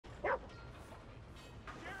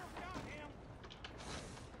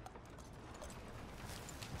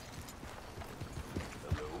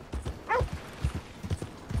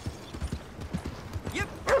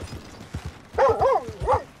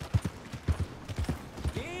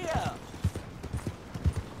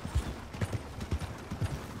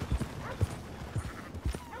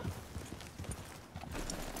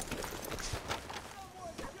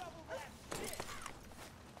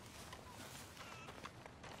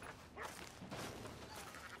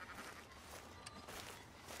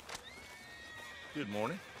Good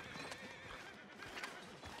morning.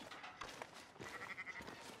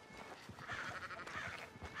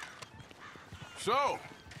 So,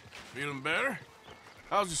 feeling better?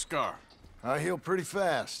 How's the scar? I heal pretty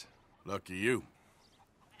fast. Lucky you.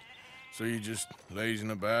 So you just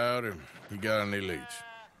lazing about, or you got any leads?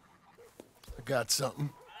 I got something.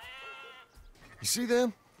 You see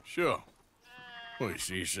them? Sure. Well, you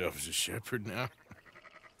see yourself as a shepherd now?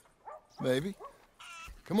 Maybe.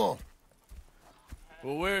 Come on.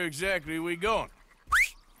 Well, where exactly are we going?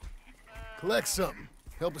 Collect something.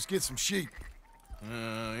 Help us get some sheep.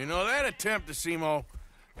 You know, that attempt to seem all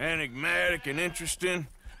enigmatic and interesting,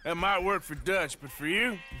 that might work for Dutch, but for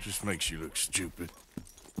you, it just makes you look stupid.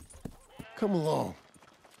 Come along.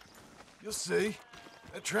 You'll see.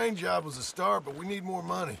 That train job was a start, but we need more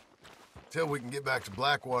money. Till we can get back to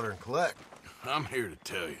Blackwater and collect. I'm here to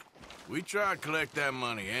tell you, we try to collect that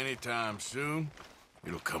money anytime soon,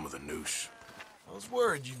 it'll come with a noose. I was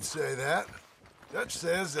worried you'd say that. Dutch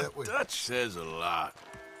says that we... Dutch says a lot.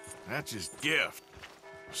 That's his gift.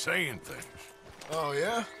 Saying things. Oh,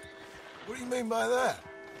 yeah? What do you mean by that?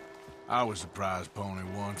 I was the prize pony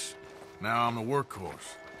once. Now I'm the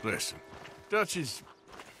workhorse. Listen, Dutch is...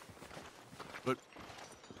 But,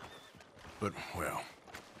 well,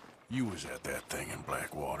 you was at that thing in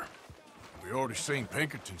Blackwater. We already seen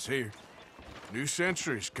Pinkertons here. New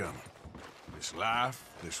century's coming. This life,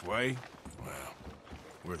 this way, well,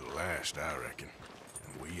 we're the last, I reckon.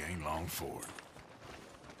 And we ain't long for it.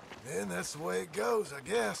 Then that's the way it goes, I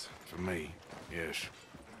guess. For me, yes.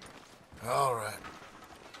 All right.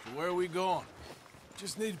 So where are we going?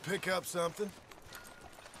 Just need to pick up something.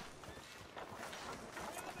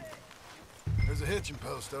 There's a hitching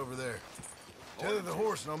post over there. Tether the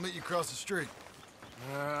horse and I'll meet you across the street.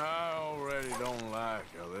 I already don't like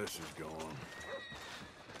how this is going.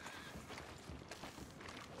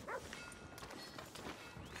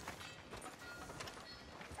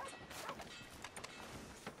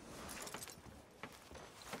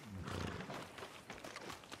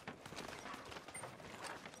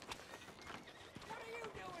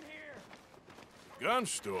 Gun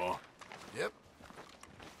store? Yep.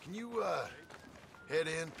 Can you, head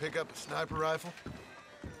in, pick up a sniper rifle?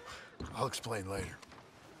 I'll explain later.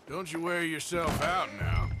 Don't you wear yourself out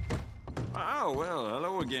now. Oh, well,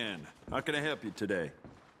 hello again. How can I help you today?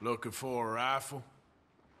 Looking for a rifle?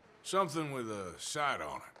 Something with a sight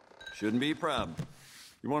on it. Shouldn't be a problem.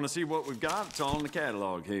 You want to see what we've got? It's all in the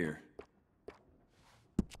catalog here.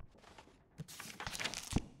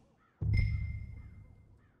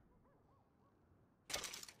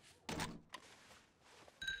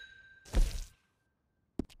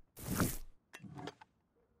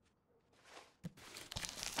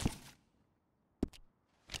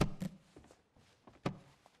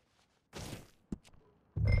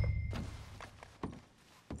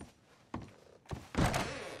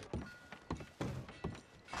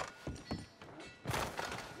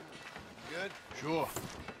 Good? Sure.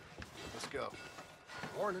 Let's go.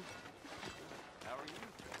 Morning. How are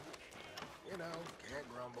you? You know, can't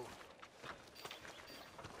grumble.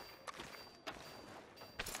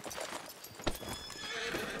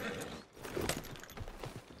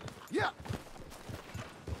 Yeah.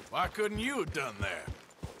 Why couldn't you have done that?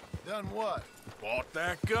 Done what? Bought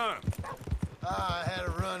that gun. I had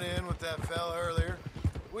a run-in with that fella earlier.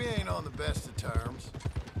 We ain't on the best of terms.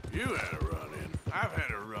 You had a run-in. I've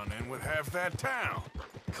had a run-in with half that town.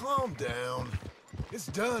 Calm down. It's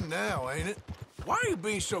done now, ain't it? Why are you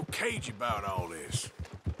being so cagey about all this?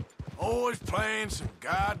 Always playing some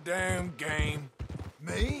goddamn game.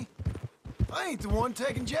 Me? I ain't the one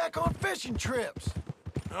taking Jack on fishing trips.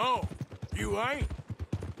 No, you ain't.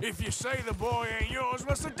 If you say the boy ain't yours,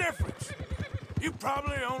 what's the difference? You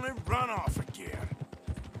probably only run off again.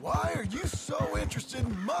 Why are you so interested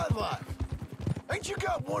in my life? Ain't you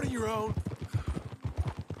got one of your own?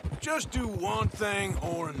 Just do one thing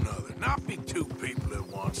or another. Not be two people at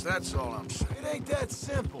once, that's all I'm saying. It ain't that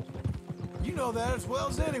simple. You know that as well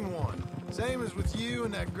as anyone. Same as with you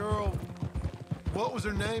and that girl... What was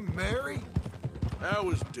her name? Mary? That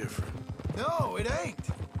was different. No, it ain't.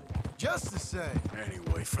 Just the same.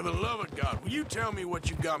 Anyway, for the love of God, will you tell me what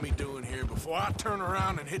you got me doing here before I turn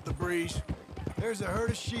around and hit the breeze? There's a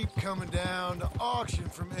herd of sheep coming down to auction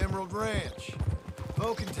from Emerald Ranch.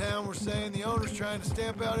 Folk in town were saying the owner's trying to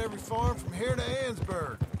stamp out every farm from here to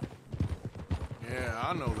Ansburg. Yeah,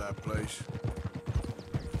 I know that place.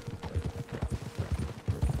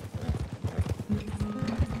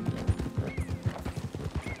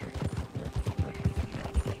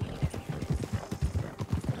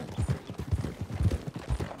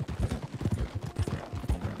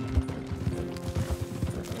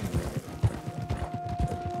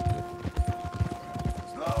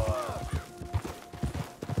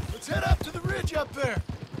 Reach up there.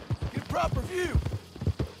 Get a proper view.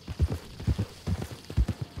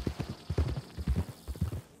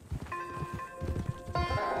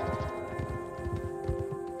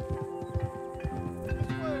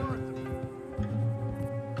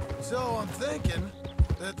 So I'm thinking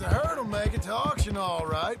that the herd will make it to auction all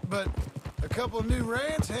right, but a couple of new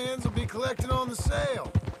ranch hands will be collecting on the sale.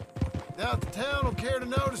 Doubt the town will care to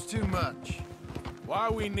notice too much. Why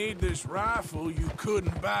we need this rifle you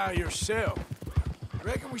couldn't buy yourself?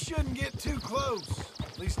 Reckon we shouldn't get too close.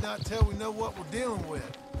 At least not till we know what we're dealing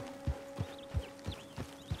with.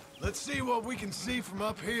 Let's see what we can see from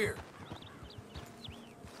up here.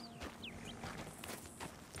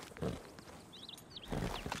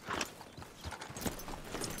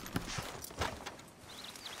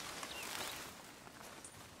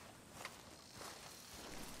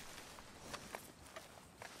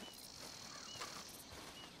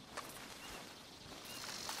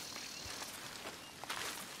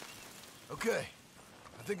 Okay,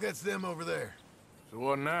 I think that's them over there. So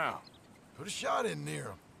what now? Put a shot in near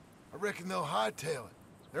them. I reckon they'll hightail it.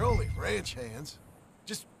 They're only ranch hands.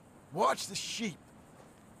 Just watch the sheep.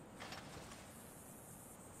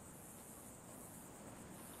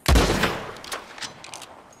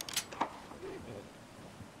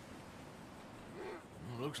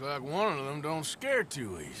 Looks like one of them don't scare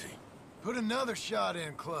too easy. Put another shot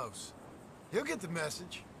in close. He'll get the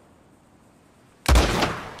message.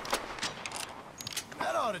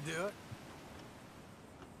 That ought to do it.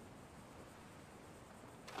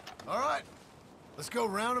 All right, let's go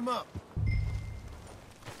round them up.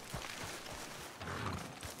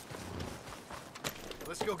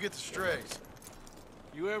 Let's go get the strays.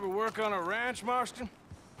 You ever work on a ranch, Marston?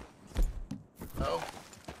 No?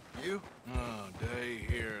 You? Oh, day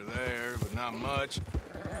here or there, but not much.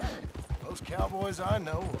 Those cowboys I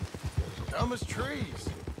know are dumb as trees.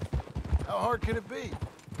 How hard can it be?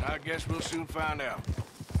 I guess we'll soon find out.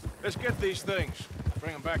 Let's get these things.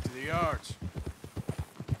 Bring them back to the yards.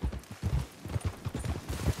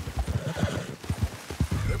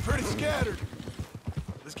 They're pretty scattered.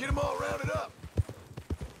 Let's get them all rounded up.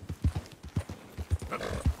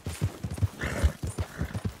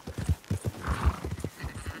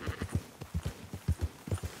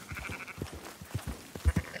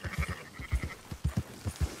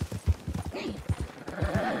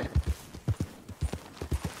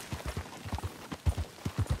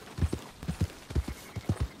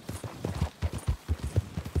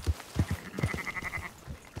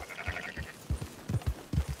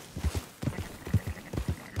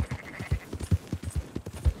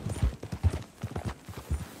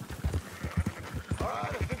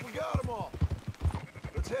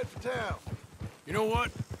 Head for town. You know what?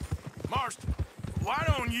 Marston, why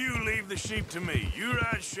don't you leave the sheep to me? You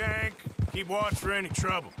ride Shank, keep watch for any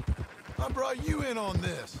trouble. I brought you in on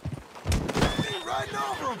this. What are you riding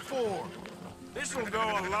over them for? This will go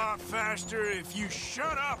a lot faster if you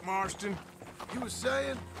shut up, Marston. You was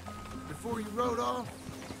saying, before you rode off?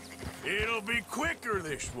 It'll be quicker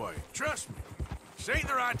this way, trust me. This ain't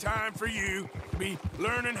the right time for you to be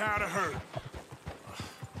learning how to herd.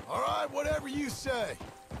 All right, whatever you say.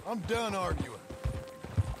 I'm done arguing.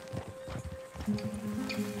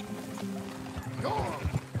 Go on.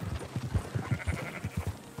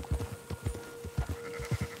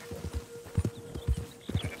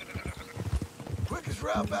 Quickest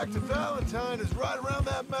route back to Valentine is right around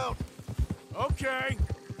that mountain. Okay.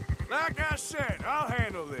 Like I said, I'll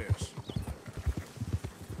handle this.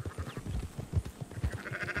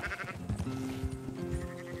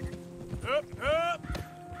 Up, up!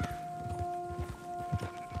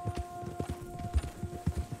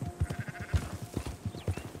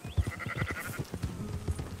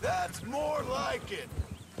 That's more like it.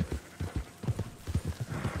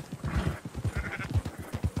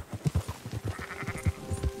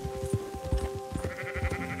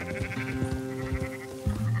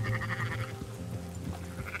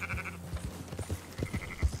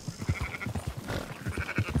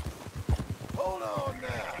 Hold on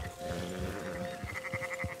now.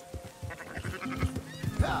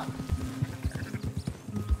 Ah.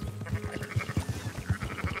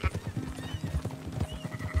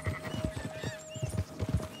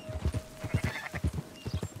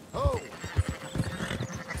 Oh.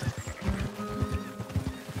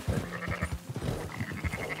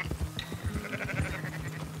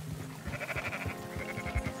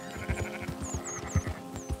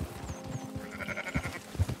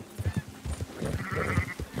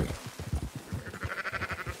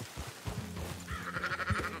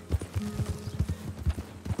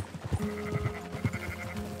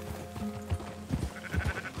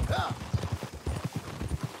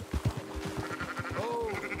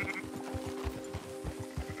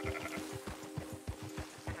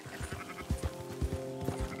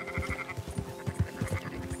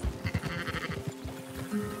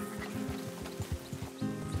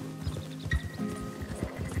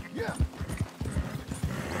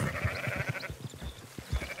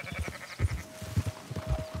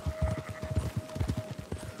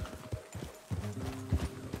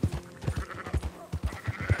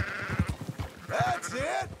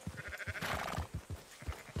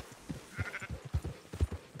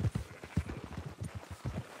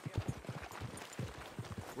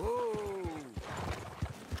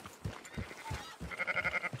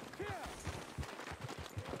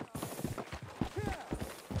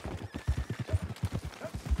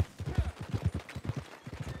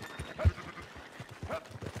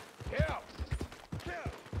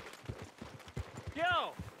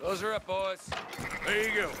 Close her up, boys. There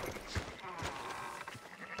you go.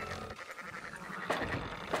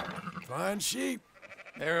 Fine sheep.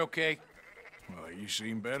 They're okay. Well, you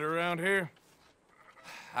seen better around here?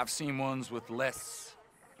 I've seen ones with less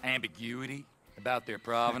ambiguity about their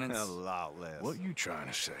provenance. A lot less. What you trying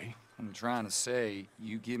to say? I'm trying to say,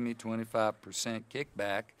 you give me 25%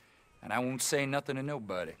 kickback, and I won't say nothing to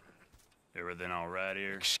nobody. Everything all right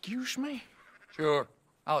here? Excuse me? Sure,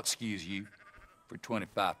 I'll excuse you for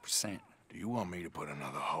 25%. Do you want me to put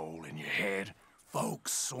another hole in your head?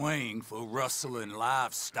 Folks swing for rustling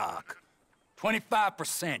livestock.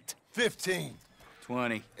 25%. 15.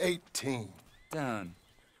 20. 18. Done.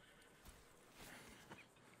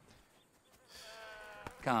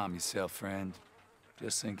 Calm yourself, friend.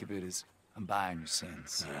 Just think of it as I'm buying your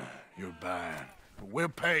sins. You're buying, but we're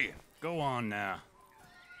paying. Go on now.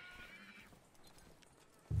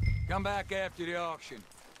 Come back after the auction.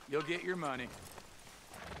 You'll get your money.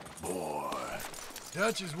 Boy.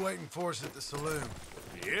 Dutch is waiting for us at the saloon.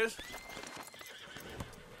 Yes?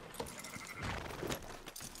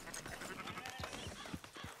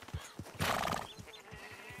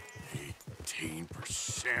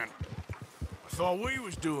 %. I thought we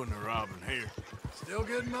was doing the robbing here. Still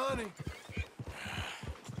good money.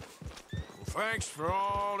 Well, thanks for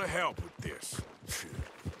all the help with this.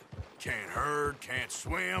 Can't herd, can't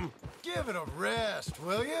swim. Give it a rest,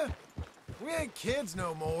 will ya? We ain't kids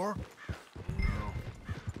no more. No,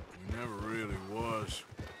 we never really was.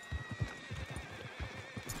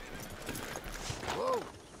 Whoa.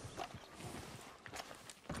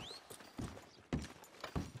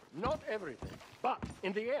 Not everything, but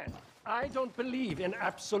in the end, I don't believe in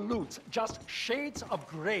absolutes, just shades of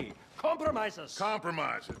gray. Compromises.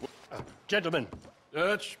 Compromises. Gentlemen,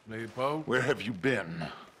 Dutch, Leopold. Where have you been?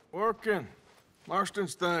 Working.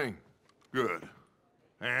 Marston's thing. Good.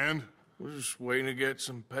 And? We're just waiting to get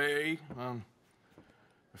some pay on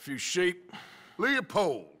a few sheep.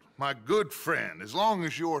 Leopold, my good friend, as long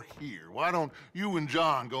as you're here, why don't you and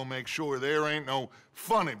John go make sure there ain't no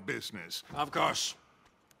funny business? Of course.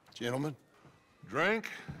 Gentlemen, Drink?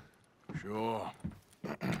 Sure.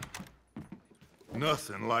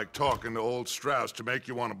 Nothing like talking to old Strauss to make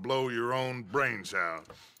you want to blow your own brains out.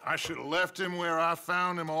 I should have left him where I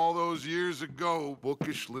found him all those years ago.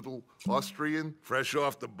 Bookish little Austrian, fresh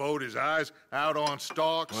off the boat, his eyes out on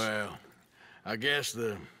stalks. Well, I guess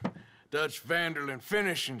the Dutch Vanderlyn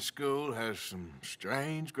Finishing School has some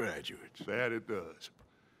strange graduates. That it does.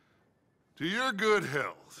 To your good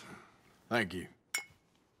health. Thank you.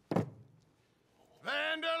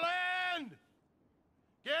 Vanderland!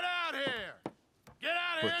 Get out here! Get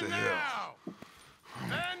out What here the now!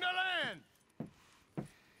 Vanderland!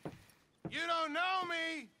 You don't know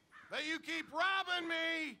me, but you keep robbing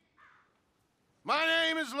me! My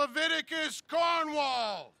name is Leviticus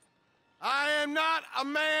Cornwall. I am not a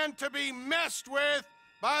man to be messed with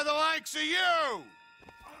by the likes of you!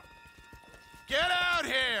 Get out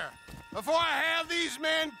here before I have these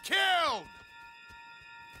men killed!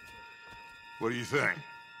 What do you think?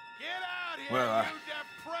 Get out here, Well, you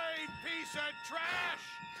depraved piece of trash!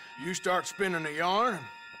 You start spinning the yarn, and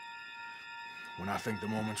when I think the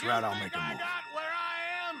moment's right, I'll make a I move. got where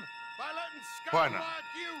I am by letting Why scum not? like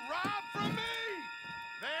you rob from me?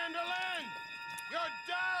 Vanderlyn, you're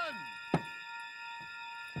done!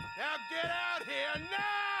 Now get out here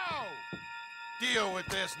now! Deal with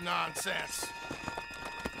this nonsense.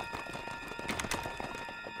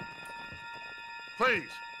 Please,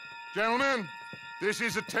 gentlemen, this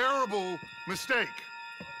is a terrible mistake.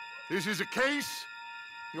 This is a case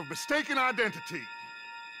of mistaken identity.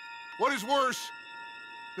 What is worse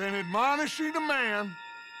than admonishing a man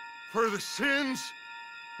for the sins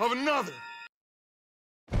of another?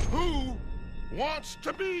 Who wants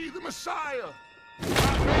to be the Messiah?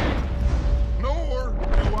 Not me, nor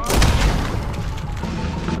do I.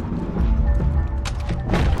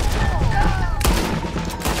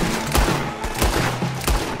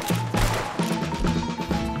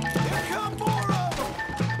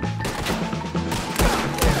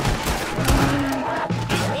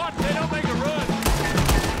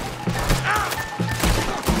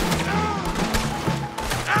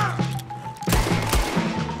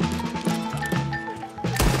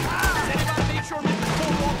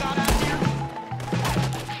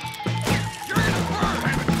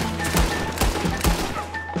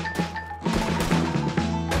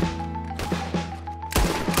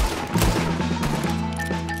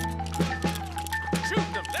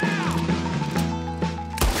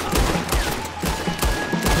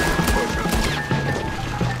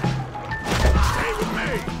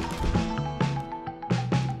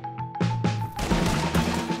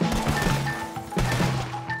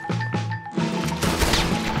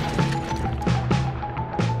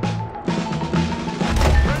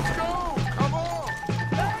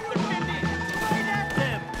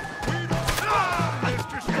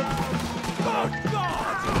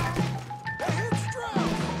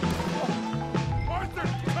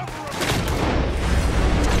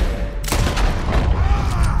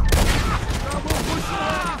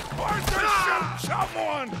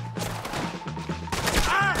 someone!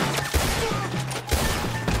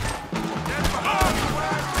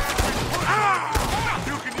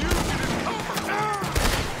 You can use it as cover!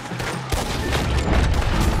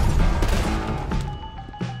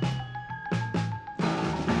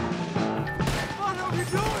 What are you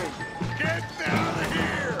doing? Get out of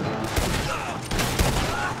here!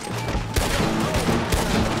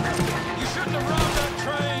 You shouldn't have robbed that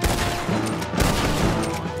train!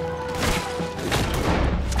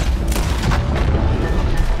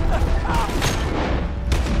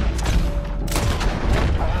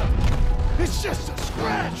 It's just a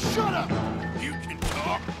scratch. Shut up. You can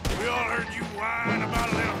talk. We all heard you whine about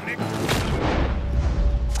a little nickel.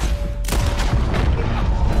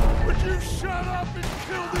 Would you shut up and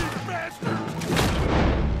kill these bastards?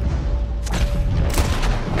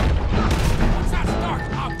 Once I start,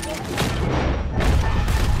 I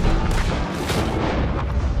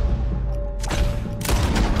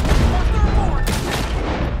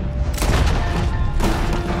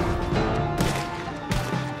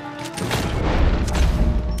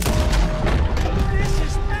This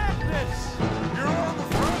is madness! You're on the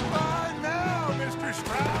front line now, Mr.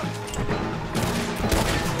 Strauss.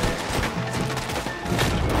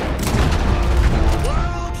 Why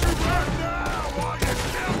don't you run now while you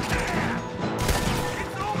still can?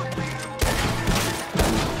 It's over for you.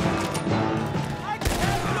 I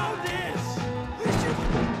can't do this!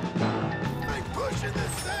 They pushing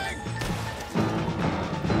this thing.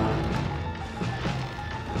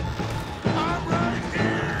 I'm right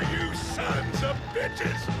here, you sons of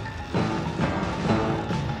bitches!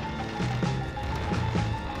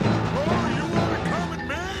 Oh, you wanna come at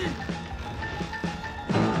me?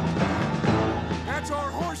 That's our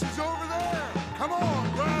horses over there! Come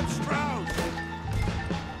on, grab Strauss!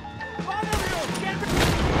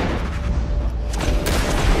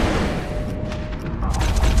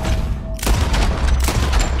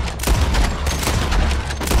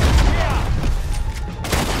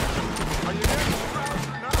 Are you getting Strauss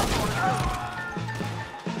or not?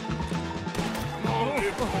 Come on,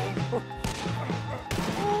 Leopold.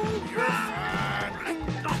 You're fine. I'm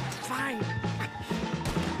not fine.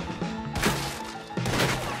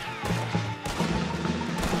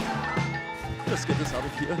 Let's get this out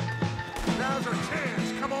of here. Now's our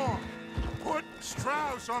chance, come on. Put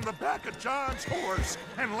Strauss on the back of John's horse,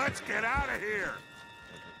 and let's get out of here.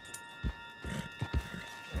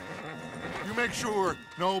 You make sure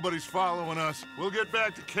nobody's following us. We'll get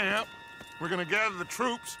back to camp. We're gonna gather the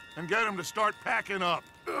troops and get them to start packing up.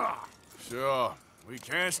 Ugh. Sure. We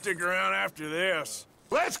can't stick around after this.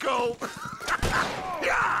 Let's go!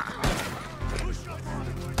 Yeah!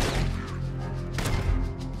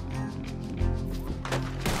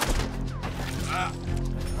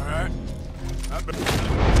 All right. I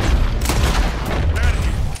bet.